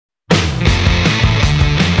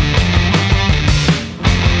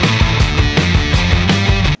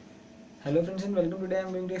Hello friends and welcome. Today I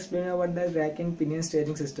am going to explain about the rack and pinion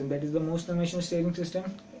steering system, that is the most conventional steering system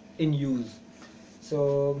in use.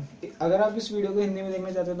 So अगर आप इस video को हिंदी में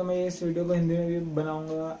देखना चाहते हो तो मैं इस वीडियो को हिंदी में भी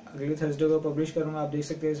बनाऊंगा, अगले थर्सडे को पब्लिश करूंगा, आप देख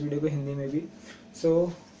सकते हैं इस वीडियो को हिंदी में भी.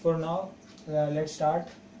 So for now let's start.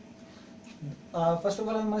 First of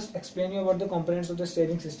all I must explain you about the components of the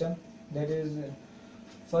steering system. That is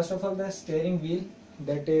first of all the steering wheel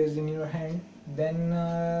that is in your hand. Then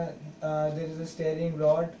there is a steering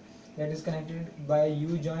rod that is connected by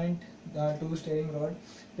U joint to steering rod.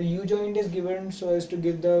 The U joint is given so as to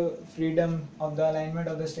give the freedom of the alignment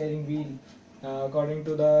of the steering wheel according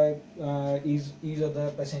to the ease of the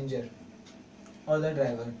passenger or the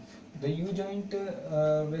driver. The U joint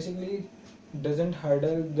basically doesn't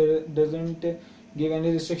hurdle, doesn't give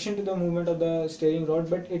any restriction to the movement of the steering rod,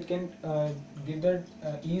 but it can give the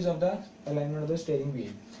ease of the alignment of the steering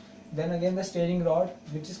wheel. Then again the steering rod,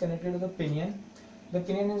 which is connected to the pinion. The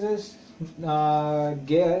pinion is a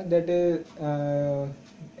gear that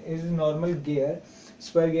is normal gear,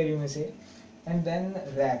 spur gear you may say. And then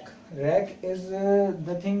rack. Rack is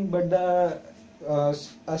the thing, but the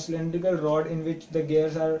a cylindrical rod in which the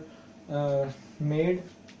gears are made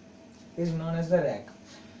is known as the rack.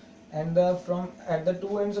 And from at the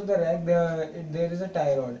two ends of the rack there is a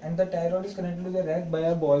tie rod, and the tie rod is connected to the rack by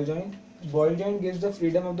a ball joint. Ball joint gives the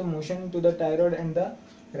freedom of the motion to the tie rod and the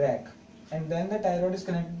rack. And then the tie rod is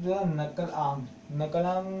connected to the knuckle arm. Knuckle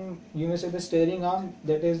arm, you may say the steering arm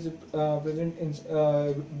that is present in,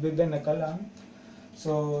 with the knuckle arm.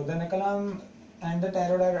 So the knuckle arm and the tie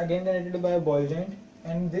rod are again connected by a ball joint,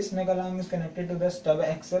 and this knuckle arm is connected to the stub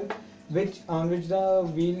axle, on which the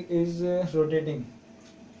wheel is rotating.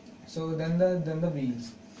 So then the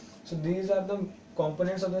wheels. So these are the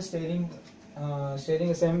components of the steering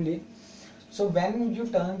assembly. So when you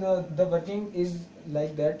turn the working is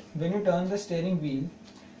like that. When you turn the steering wheel,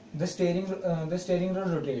 the steering rod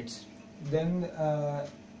rotates. Then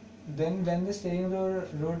when the steering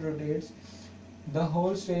rod rotates, the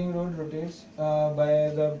whole steering rod rotates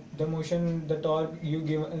by the motion, the torque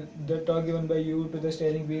given by you to the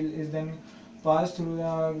steering wheel is then passed through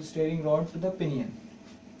the steering rod to the pinion.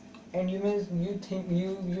 And you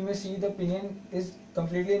may see the pinion is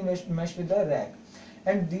completely meshed with the rack,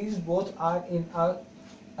 and these both are in a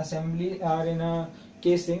assembly, are in a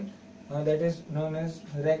casing that is known as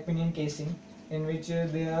rack pinion casing, in which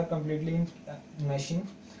they are completely meshing.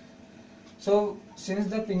 So since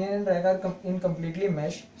the pinion and rack are completely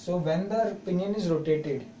mesh, so when the pinion is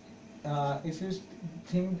rotated, if you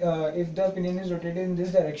think if the pinion is rotated in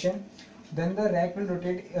this direction, then the rack will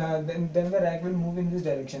rotate, then the rack will move in this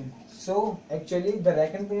direction. So actually the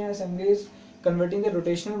rack and pinion assembly is converting the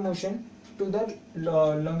rotational motion to the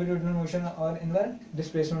longitudinal motion or in the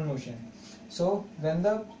displacement motion. So when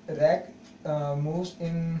the rack moves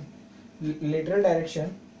in lateral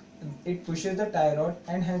direction, it pushes the tie rod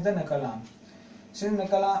and hence the knuckle arm. Since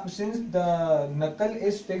the knuckle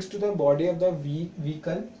is fixed to the body of the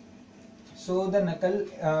vehicle, so the knuckle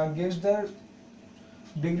gives the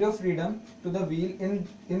degree of freedom to the wheel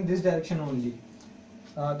in this direction only.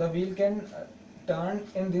 The wheel can turn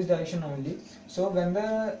in this direction only. So when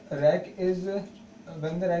the rack is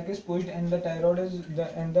pushed and the tie rod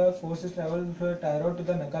and the force is traveled through the tie rod to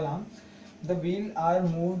the knuckle arm, the wheel are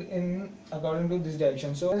moved in according to this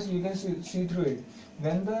direction. So as you can see through it,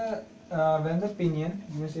 when the pinion,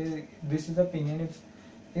 you may say this is the pinion,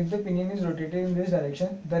 if the pinion is rotated in this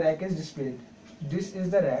direction, the rack is displayed. This is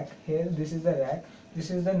the rack here, this is the rack, this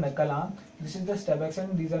is the knuckle arm, this is the stub axle,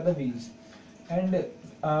 and these are the wheels. And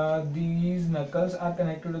these knuckles are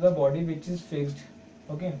connected to the body which is fixed.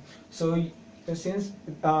 Okay, so since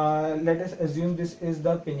let us assume this is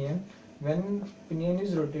the pinion. When pinion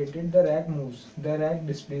is rotated, the rack moves, the rack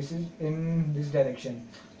displaces in this direction.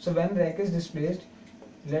 So when rack is displaced,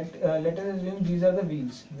 let us assume these are the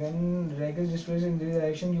wheels. When rack is displaced in this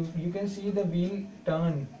direction, you can see the wheel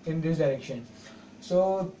turn in this direction.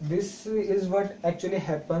 So this is what actually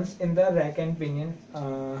happens in the rack and pinion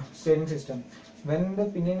steering system. When the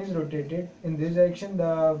pinion is rotated in this direction,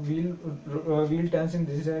 the wheel turns in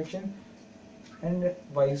this direction, and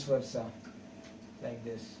vice versa, like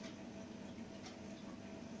this.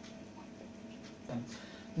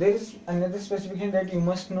 There is another specification that you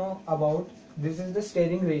must know about. This is the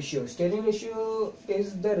steering ratio. Steering ratio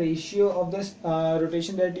is the ratio of the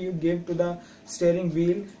rotation that you give to the steering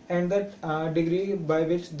wheel and the degree by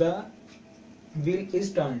which the wheel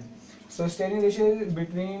is turned. So steering ratio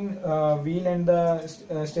between wheel and the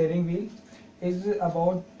steering wheel is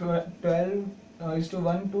about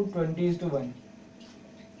 12:1 to 20:1.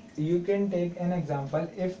 You can take an example.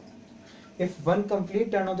 If one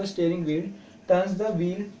complete turn of the steering wheel turns the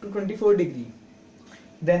wheel to 24 degree.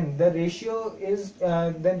 Then the ratio is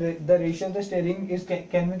the ratio of the steering is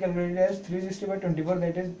can be calculated as 360 by 24,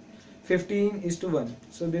 that is 15:1.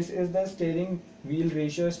 So this is the steering wheel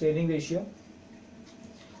ratio, steering ratio.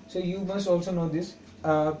 So you must also know this.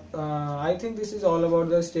 I think this is all about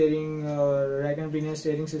the steering rack and pinion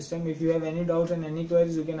steering system. If you have any doubts and any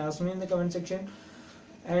queries, you can ask me in the comment section.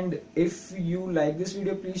 And if you like this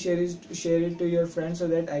video, please share it to your friends so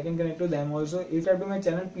that I can connect to them also. If you are to my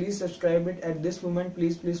channel, please subscribe it at this moment.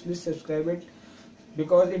 Please subscribe it,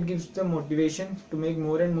 because it gives the motivation to make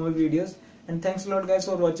more and more videos. And thanks a lot guys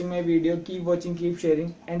for watching my video. Keep watching, keep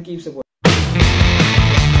sharing, and keep supporting.